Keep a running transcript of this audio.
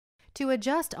To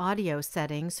adjust audio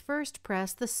settings, first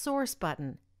press the Source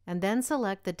button, and then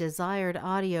select the desired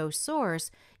audio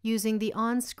source using the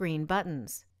on-screen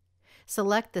buttons.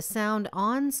 Select the Sound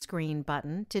On-Screen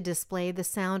button to display the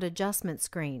sound adjustment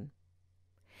screen.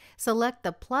 Select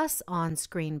the plus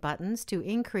on-screen buttons to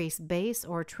increase bass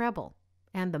or treble,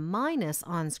 and the minus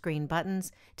on-screen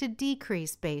buttons to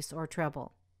decrease bass or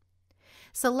treble.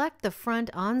 Select the front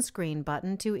on-screen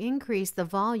button to increase the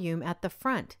volume at the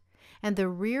front, and the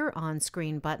rear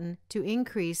on-screen button to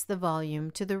increase the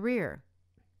volume to the rear.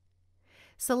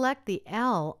 Select the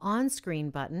L on-screen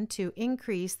button to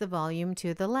increase the volume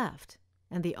to the left,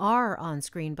 and the R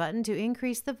on-screen button to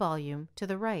increase the volume to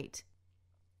the right.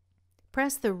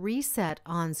 Press the Reset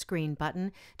on-screen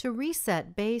button to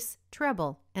reset bass,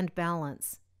 treble, and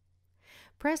balance.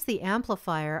 Press the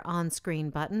Amplifier on-screen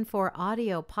button for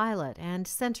audio pilot and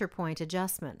center point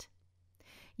adjustment.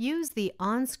 Use the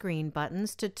on-screen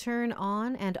buttons to turn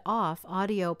on and off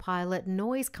audio pilot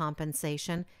noise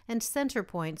compensation and center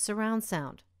point surround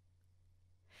sound.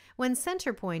 When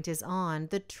center point is on,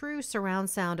 the true surround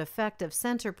sound effect of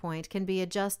center point can be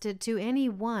adjusted to any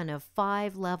one of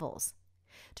 5 levels.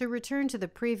 To return to the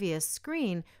previous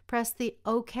screen, press the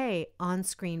OK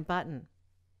on-screen button.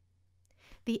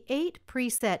 The 8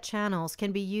 preset channels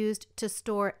can be used to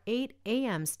store 8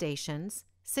 AM stations,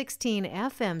 16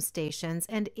 FM stations,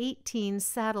 and 18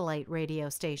 satellite radio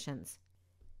stations.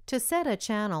 To set a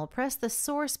channel, press the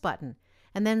Source button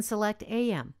and then select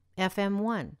AM,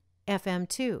 FM1,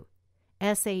 FM2,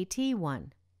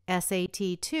 SAT1,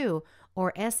 SAT2,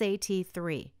 or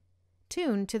SAT3.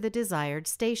 Tune to the desired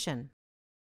station.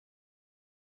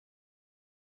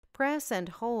 Press and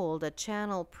hold a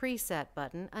channel preset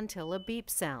button until a beep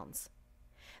sounds.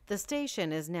 The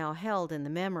station is now held in the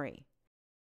memory.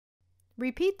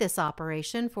 Repeat this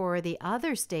operation for the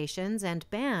other stations and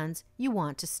bands you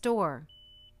want to store.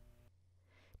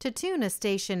 To tune a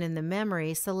station in the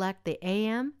memory, select the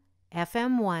AM,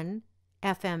 FM1,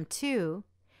 FM2,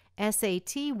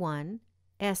 SAT1,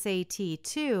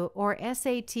 SAT2, or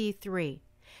SAT3,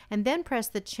 and then press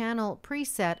the Channel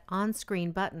Preset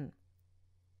on-screen button.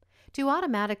 To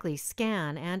automatically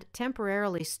scan and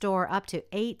temporarily store up to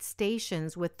 8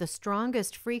 stations with the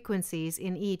strongest frequencies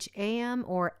in each AM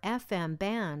or FM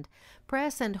band,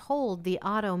 press and hold the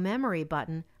Auto Memory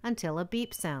button until a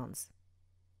beep sounds.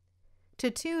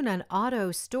 To tune an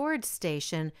auto-stored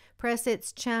station, press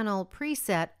its Channel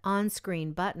Preset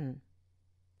on-screen button.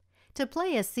 To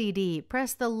play a CD,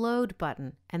 press the Load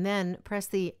button and then press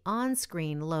the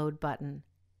on-screen Load button.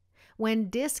 When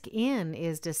Disc In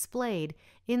is displayed,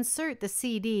 insert the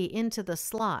CD into the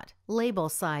slot, label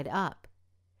side up.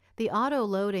 The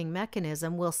auto-loading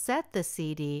mechanism will set the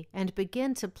CD and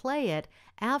begin to play it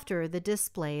after the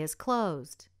display is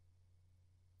closed.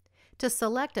 To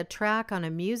select a track on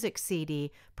a music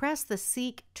CD, press the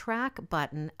Seek Track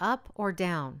button up or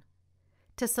down.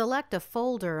 To select a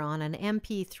folder on an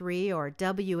MP3 or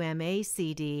WMA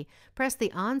CD, press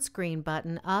the on-screen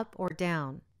button up or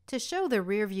down. To show the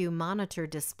rearview monitor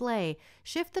display,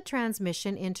 shift the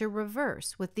transmission into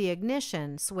reverse with the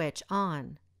ignition switch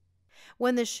on.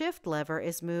 When the shift lever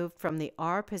is moved from the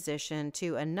R position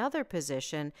to another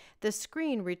position, the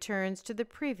screen returns to the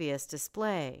previous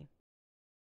display.